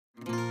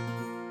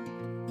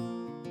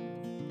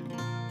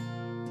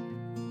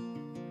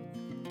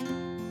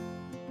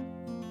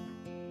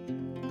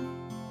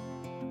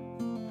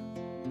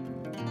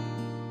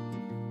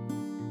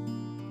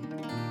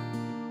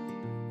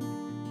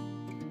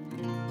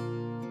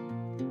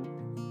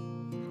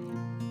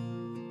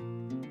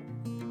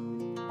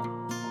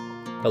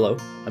Hello,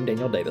 I'm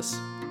Daniel Davis,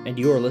 and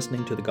you are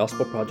listening to the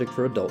Gospel Project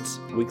for Adults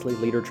weekly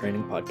leader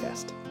training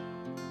podcast.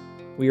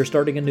 We are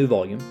starting a new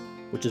volume,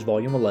 which is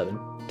Volume 11,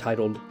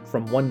 titled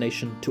From One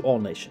Nation to All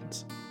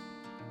Nations.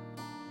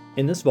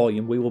 In this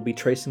volume, we will be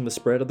tracing the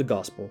spread of the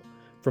gospel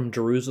from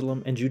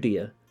Jerusalem and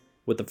Judea,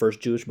 with the first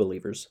Jewish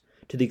believers,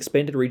 to the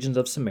expanded regions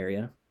of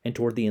Samaria and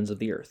toward the ends of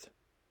the earth.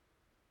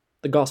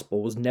 The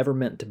gospel was never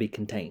meant to be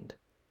contained.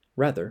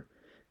 Rather,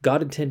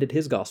 God intended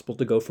his gospel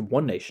to go from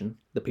one nation,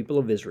 the people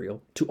of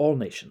Israel, to all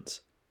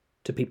nations,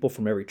 to people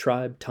from every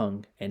tribe,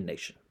 tongue, and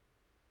nation.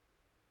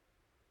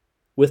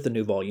 With the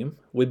new volume,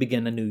 we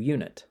begin a new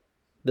unit,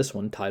 this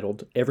one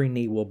titled Every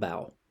Knee Will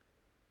Bow.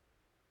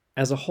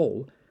 As a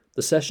whole,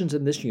 the sessions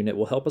in this unit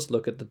will help us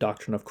look at the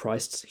doctrine of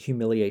Christ's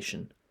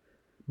humiliation,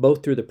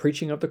 both through the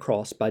preaching of the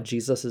cross by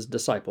Jesus'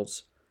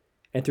 disciples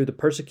and through the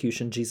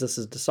persecution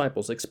Jesus'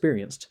 disciples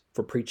experienced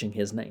for preaching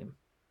his name.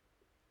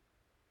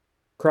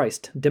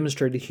 Christ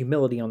demonstrated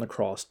humility on the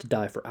cross to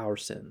die for our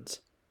sins,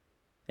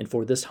 and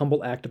for this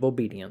humble act of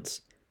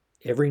obedience,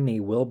 every knee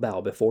will bow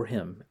before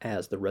him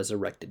as the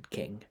resurrected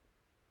King.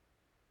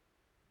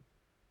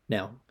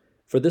 Now,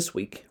 for this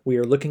week, we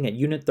are looking at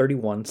Unit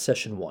 31,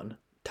 Session 1,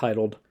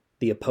 titled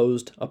The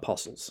Opposed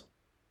Apostles.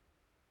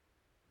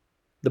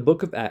 The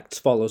book of Acts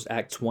follows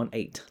Acts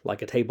 1:8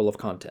 like a table of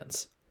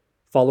contents,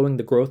 following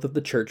the growth of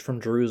the church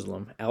from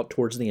Jerusalem out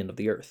towards the end of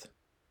the earth.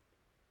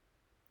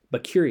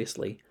 But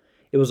curiously,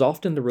 it was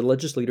often the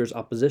religious leaders'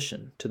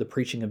 opposition to the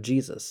preaching of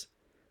Jesus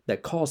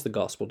that caused the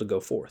gospel to go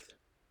forth.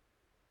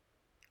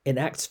 In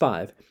Acts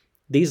 5,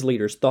 these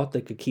leaders thought they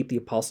could keep the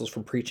apostles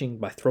from preaching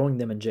by throwing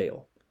them in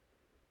jail.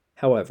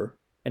 However,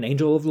 an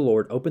angel of the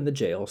Lord opened the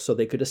jail so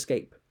they could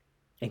escape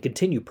and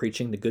continue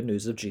preaching the good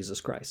news of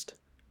Jesus Christ.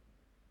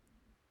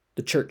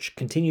 The church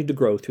continued to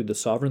grow through the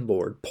sovereign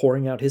Lord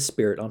pouring out his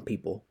Spirit on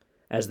people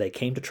as they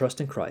came to trust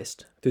in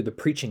Christ through the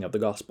preaching of the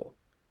gospel.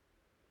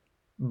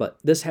 But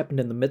this happened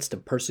in the midst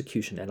of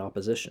persecution and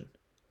opposition.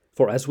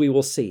 For as we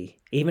will see,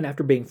 even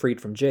after being freed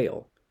from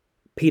jail,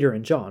 Peter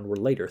and John were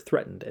later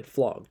threatened and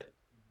flogged.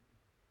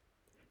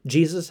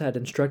 Jesus had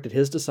instructed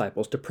his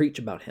disciples to preach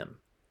about him,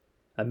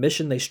 a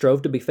mission they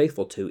strove to be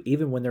faithful to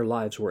even when their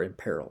lives were in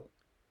peril.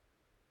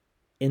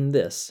 In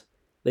this,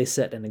 they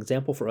set an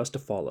example for us to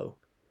follow,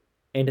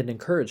 and an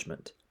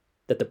encouragement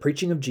that the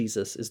preaching of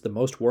Jesus is the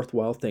most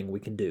worthwhile thing we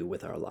can do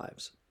with our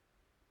lives.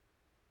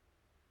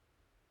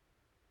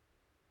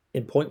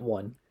 In point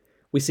 1,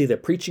 we see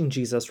that preaching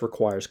Jesus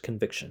requires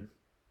conviction.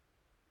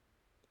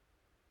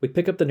 We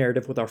pick up the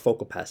narrative with our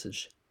focal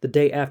passage, the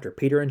day after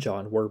Peter and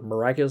John were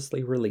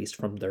miraculously released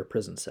from their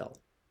prison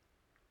cell.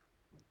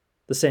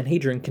 The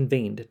Sanhedrin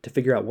convened to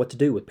figure out what to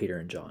do with Peter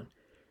and John,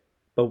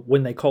 but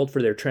when they called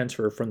for their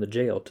transfer from the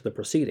jail to the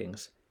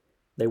proceedings,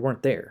 they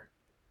weren't there,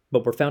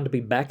 but were found to be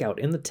back out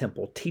in the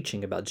temple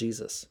teaching about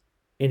Jesus,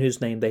 in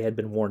whose name they had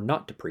been warned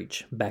not to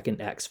preach back in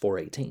Acts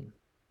 4:18.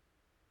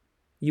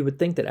 You would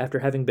think that after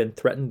having been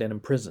threatened and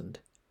imprisoned,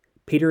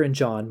 Peter and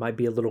John might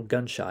be a little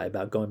gun-shy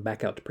about going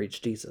back out to preach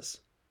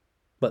Jesus.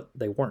 But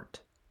they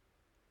weren't.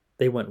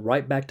 They went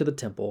right back to the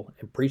temple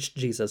and preached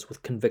Jesus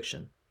with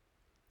conviction,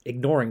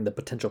 ignoring the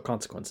potential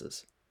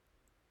consequences.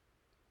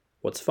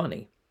 What's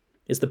funny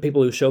is the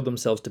people who showed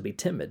themselves to be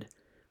timid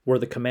were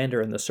the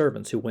commander and the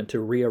servants who went to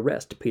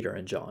rearrest Peter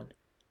and John.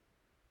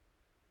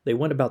 They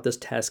went about this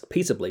task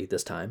peaceably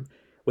this time,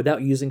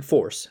 without using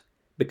force,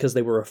 because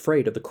they were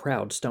afraid of the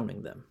crowd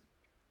stoning them.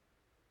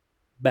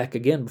 Back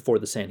again before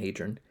the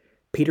Sanhedrin,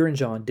 Peter and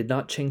John did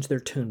not change their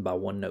tune by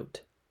one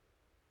note.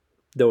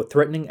 Though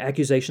threatening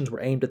accusations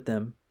were aimed at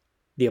them,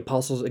 the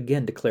apostles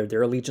again declared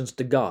their allegiance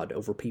to God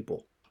over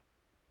people.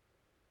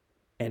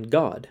 And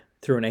God,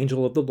 through an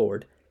angel of the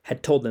Lord,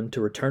 had told them to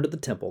return to the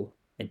temple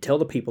and tell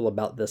the people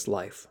about this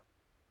life,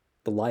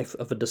 the life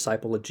of a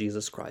disciple of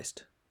Jesus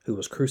Christ, who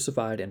was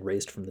crucified and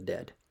raised from the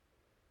dead.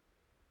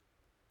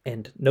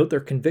 And note their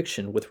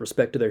conviction with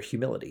respect to their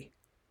humility.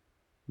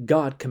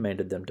 God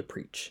commanded them to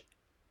preach.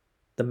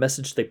 The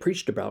message they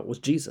preached about was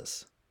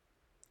Jesus,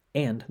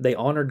 and they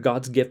honored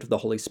God's gift of the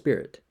Holy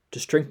Spirit to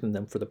strengthen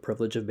them for the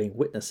privilege of being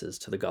witnesses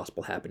to the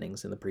gospel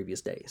happenings in the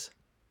previous days.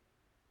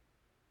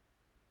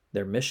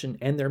 Their mission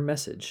and their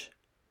message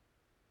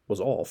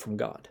was all from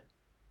God.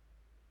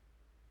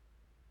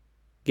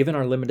 Given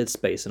our limited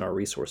space and our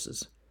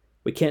resources,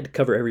 we can't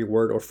cover every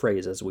word or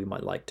phrase as we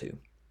might like to.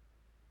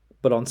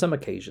 But on some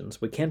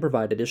occasions, we can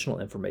provide additional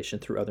information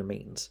through other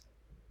means.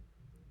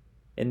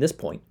 In this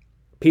point,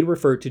 Peter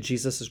referred to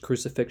Jesus'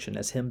 crucifixion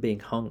as him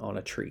being hung on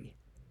a tree.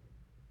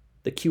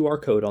 The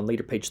QR code on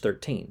Leader Page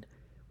 13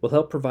 will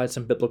help provide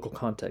some biblical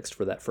context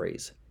for that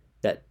phrase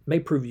that may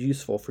prove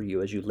useful for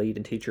you as you lead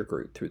and teach your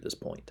group through this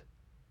point.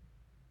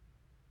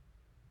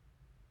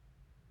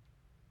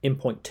 In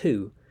point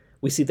 2,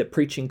 we see that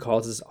preaching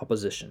causes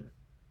opposition.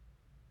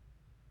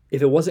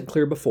 If it wasn't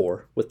clear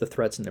before with the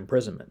threats and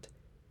imprisonment,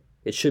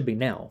 it should be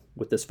now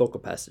with this focal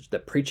passage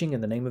that preaching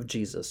in the name of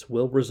Jesus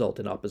will result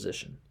in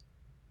opposition.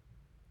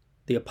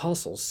 The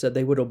apostles said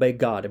they would obey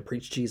God and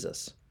preach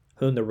Jesus,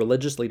 whom the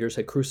religious leaders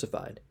had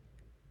crucified,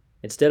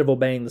 instead of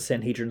obeying the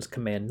Sanhedrin's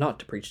command not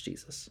to preach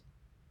Jesus.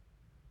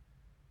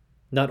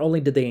 Not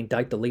only did they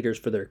indict the leaders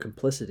for their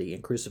complicity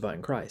in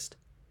crucifying Christ,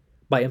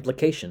 by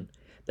implication,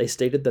 they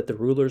stated that the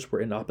rulers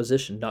were in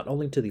opposition not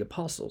only to the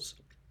apostles,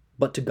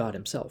 but to God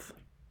himself.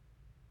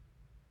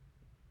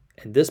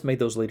 And this made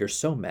those leaders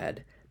so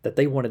mad that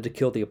they wanted to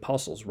kill the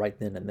apostles right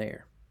then and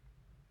there.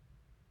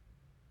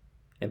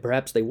 And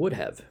perhaps they would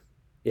have,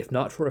 if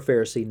not for a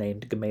Pharisee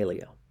named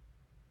Gamaliel,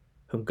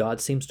 whom God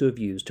seems to have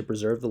used to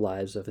preserve the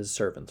lives of his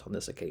servants on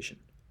this occasion.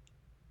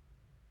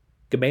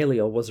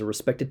 Gamaliel was a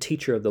respected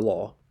teacher of the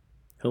law,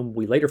 whom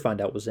we later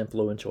find out was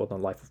influential in the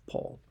life of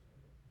Paul.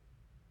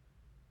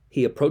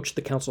 He approached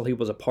the council he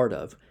was a part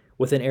of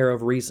with an air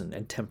of reason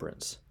and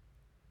temperance.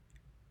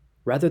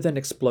 Rather than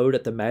explode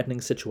at the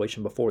maddening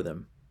situation before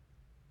them,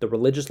 the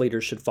religious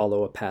leaders should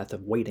follow a path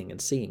of waiting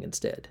and seeing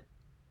instead.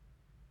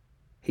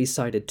 He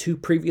cited 2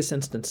 previous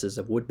instances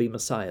of would-be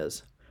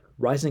messiahs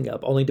rising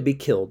up only to be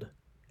killed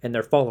and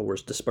their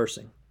followers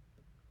dispersing.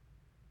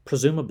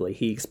 Presumably,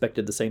 he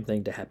expected the same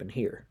thing to happen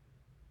here.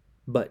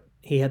 But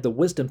he had the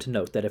wisdom to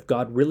note that if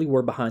God really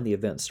were behind the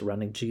events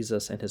surrounding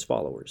Jesus and his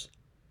followers,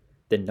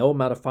 then no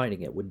amount of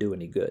fighting it would do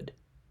any good.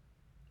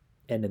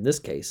 And in this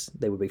case,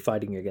 they would be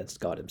fighting against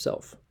God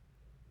himself,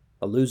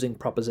 a losing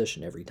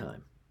proposition every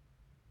time.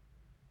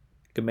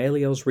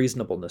 Gamaliel's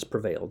reasonableness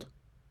prevailed,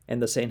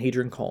 and the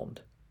Sanhedrin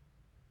calmed.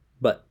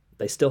 But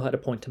they still had a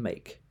point to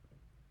make,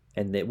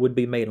 and it would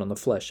be made on the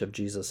flesh of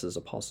Jesus'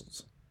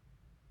 apostles.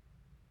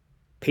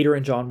 Peter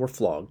and John were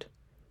flogged,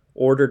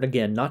 ordered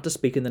again not to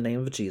speak in the name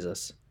of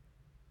Jesus,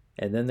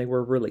 and then they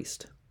were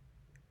released.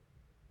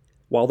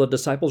 While the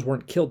disciples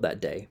weren't killed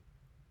that day,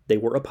 they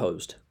were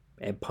opposed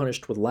and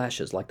punished with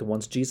lashes like the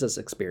ones Jesus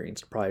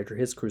experienced prior to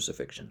his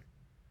crucifixion.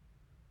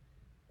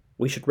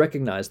 We should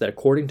recognize that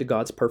according to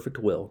God's perfect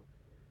will,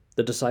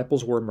 the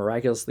disciples were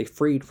miraculously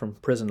freed from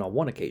prison on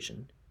one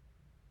occasion,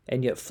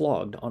 and yet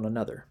flogged on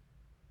another.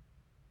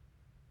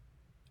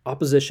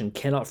 Opposition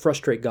cannot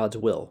frustrate God's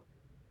will,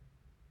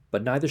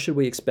 but neither should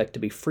we expect to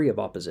be free of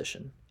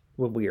opposition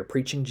when we are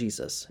preaching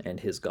Jesus and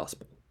his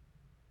gospel.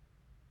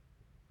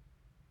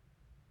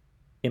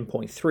 In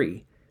point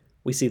 3,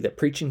 we see that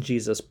preaching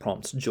Jesus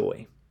prompts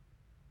joy.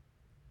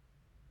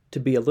 To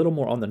be a little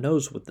more on the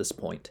nose with this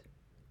point,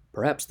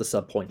 perhaps the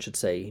subpoint should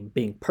say,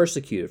 being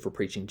persecuted for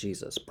preaching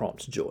Jesus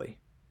prompts joy.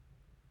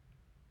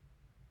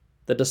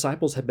 The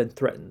disciples had been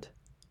threatened,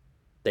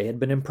 they had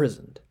been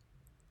imprisoned,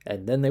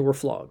 and then they were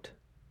flogged.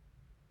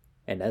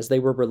 And as they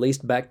were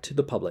released back to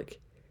the public,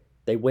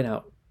 they went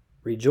out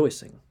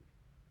rejoicing.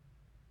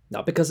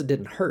 Not because it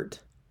didn't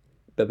hurt,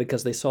 but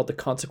because they saw the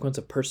consequence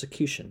of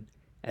persecution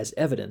as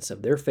evidence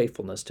of their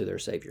faithfulness to their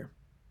Savior.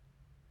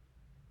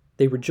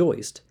 They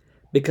rejoiced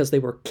because they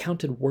were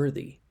counted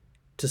worthy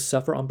to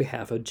suffer on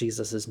behalf of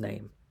Jesus'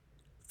 name,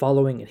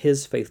 following in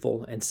his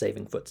faithful and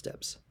saving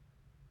footsteps.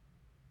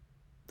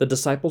 The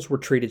disciples were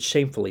treated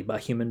shamefully by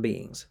human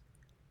beings,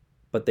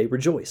 but they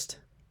rejoiced,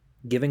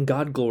 giving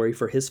God glory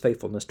for his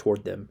faithfulness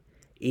toward them,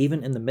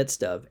 even in the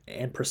midst of,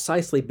 and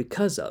precisely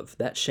because of,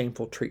 that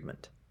shameful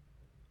treatment.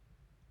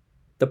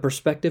 The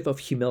perspective of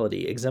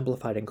humility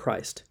exemplified in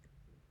Christ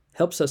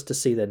helps us to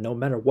see that no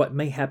matter what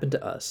may happen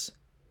to us,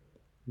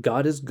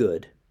 God is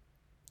good,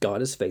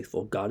 God is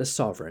faithful, God is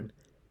sovereign,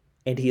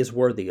 and he is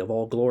worthy of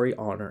all glory,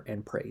 honor,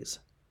 and praise.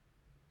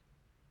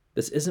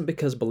 This isn't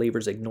because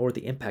believers ignore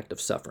the impact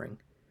of suffering,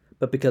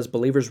 but because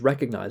believers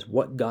recognize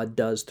what God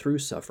does through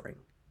suffering.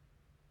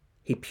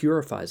 He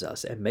purifies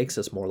us and makes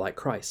us more like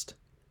Christ,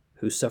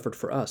 who suffered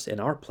for us in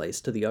our place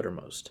to the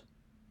uttermost.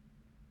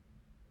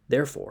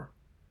 Therefore,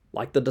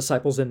 like the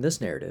disciples in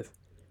this narrative,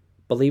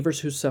 believers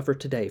who suffer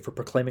today for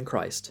proclaiming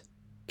Christ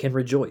can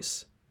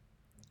rejoice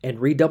and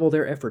redouble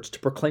their efforts to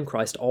proclaim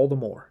Christ all the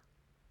more,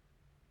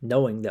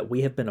 knowing that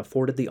we have been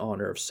afforded the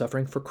honor of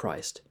suffering for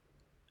Christ,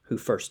 who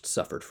first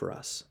suffered for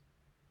us.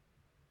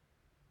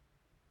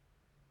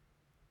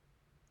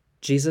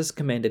 Jesus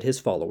commanded his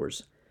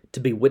followers to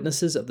be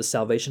witnesses of the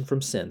salvation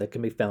from sin that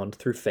can be found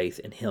through faith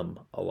in him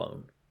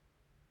alone.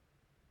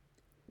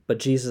 But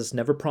Jesus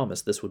never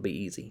promised this would be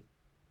easy.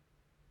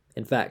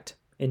 In fact,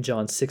 in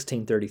John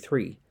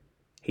 16:33,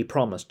 he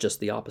promised just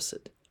the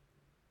opposite,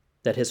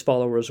 that his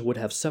followers would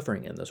have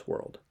suffering in this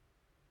world.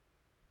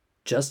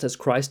 Just as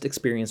Christ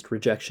experienced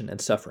rejection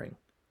and suffering,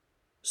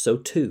 so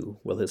too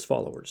will his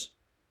followers.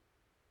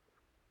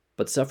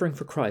 But suffering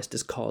for Christ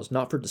is cause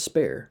not for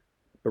despair,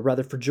 but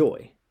rather for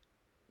joy,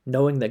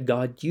 knowing that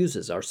God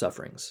uses our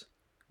sufferings,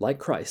 like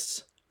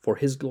Christ's, for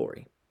his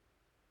glory.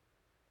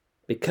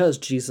 Because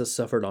Jesus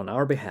suffered on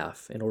our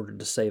behalf in order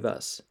to save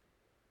us,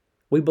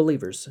 we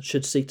believers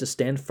should seek to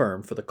stand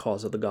firm for the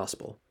cause of the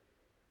gospel,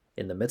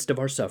 in the midst of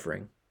our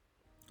suffering,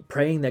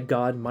 praying that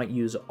God might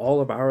use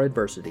all of our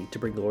adversity to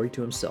bring glory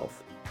to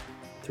himself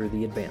through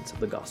the advance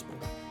of the gospel.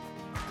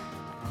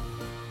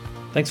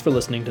 Thanks for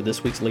listening to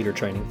this week's leader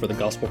training for the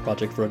Gospel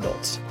Project for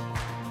Adults.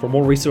 For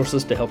more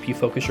resources to help you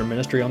focus your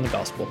ministry on the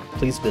gospel,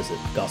 please visit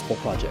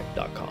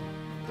gospelproject.com.